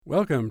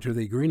Welcome to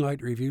the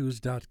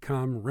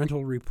GreenlightReviews.com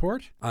rental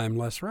report. I'm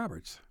Les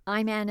Roberts.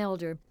 I'm Ann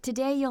Elder.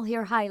 Today you'll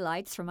hear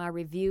highlights from our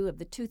review of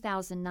the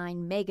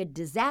 2009 mega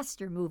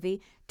disaster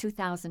movie,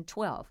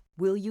 2012.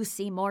 Will you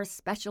see more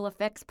special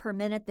effects per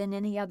minute than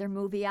any other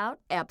movie out?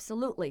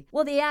 Absolutely.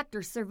 Will the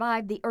actors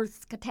survive the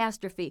Earth's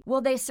catastrophe?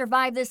 Will they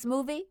survive this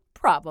movie?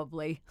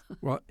 Probably.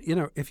 Well,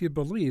 if you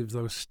believe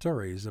those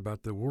stories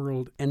about the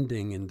world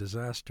ending in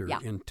disaster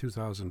in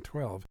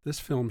 2012,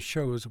 this film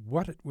shows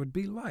what it would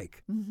be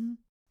like. Mm-hmm.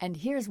 And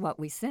here's what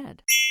we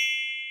said.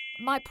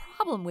 My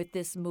problem with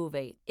this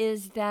movie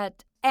is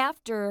that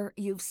after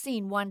you've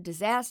seen one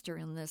disaster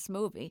in this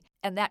movie,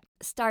 and that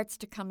starts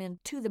to come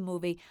into the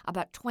movie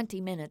about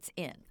 20 minutes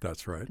in.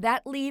 That's right.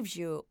 That leaves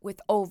you with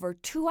over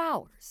 2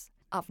 hours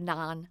of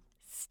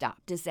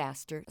non-stop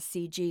disaster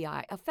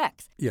CGI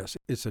effects. Yes,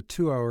 it's a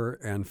 2-hour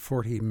and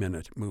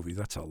 40-minute movie.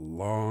 That's a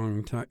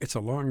long time. It's a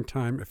long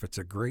time if it's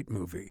a great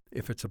movie.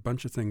 If it's a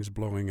bunch of things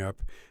blowing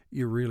up,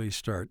 you really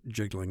start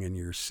jiggling in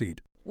your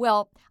seat.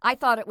 Well, I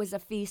thought it was a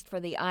feast for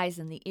the eyes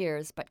and the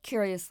ears, but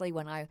curiously,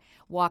 when I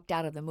walked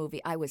out of the movie,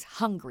 I was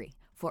hungry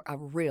for a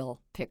real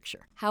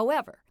picture.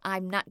 However,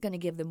 I'm not going to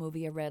give the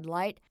movie a red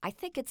light. I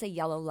think it's a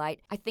yellow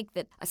light. I think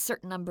that a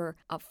certain number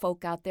of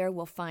folk out there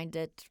will find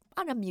it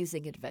an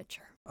amusing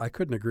adventure. I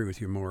couldn't agree with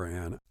you more,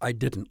 Ann. I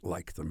didn't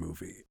like the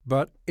movie.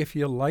 But if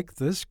you like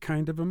this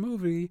kind of a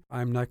movie,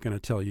 I'm not going to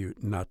tell you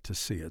not to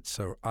see it.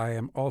 So I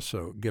am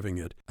also giving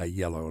it a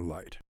yellow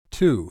light.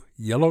 2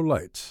 yellow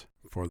lights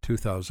for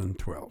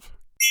 2012.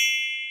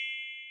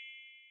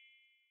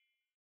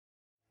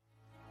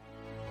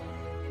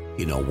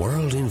 In a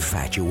world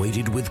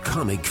infatuated with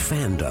comic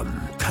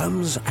fandom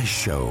comes a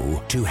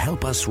show to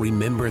help us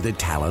remember the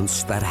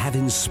talents that have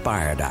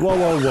inspired us.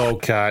 Whoa,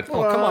 cut.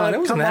 Oh, come on. It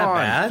wasn't that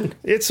bad.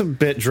 It's a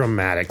bit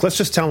dramatic. Let's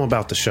just tell them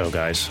about the show,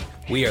 guys.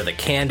 We are the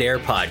Canned Air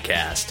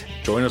Podcast.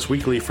 Join us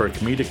weekly for a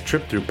comedic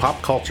trip through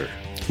pop culture.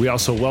 We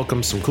also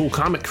welcome some cool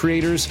comic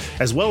creators,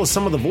 as well as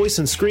some of the voice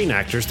and screen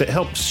actors that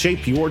helped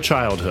shape your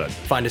childhood.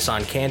 Find us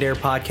on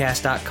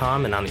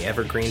cannedairpodcast.com and on the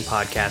Evergreen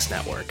Podcast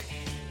Network.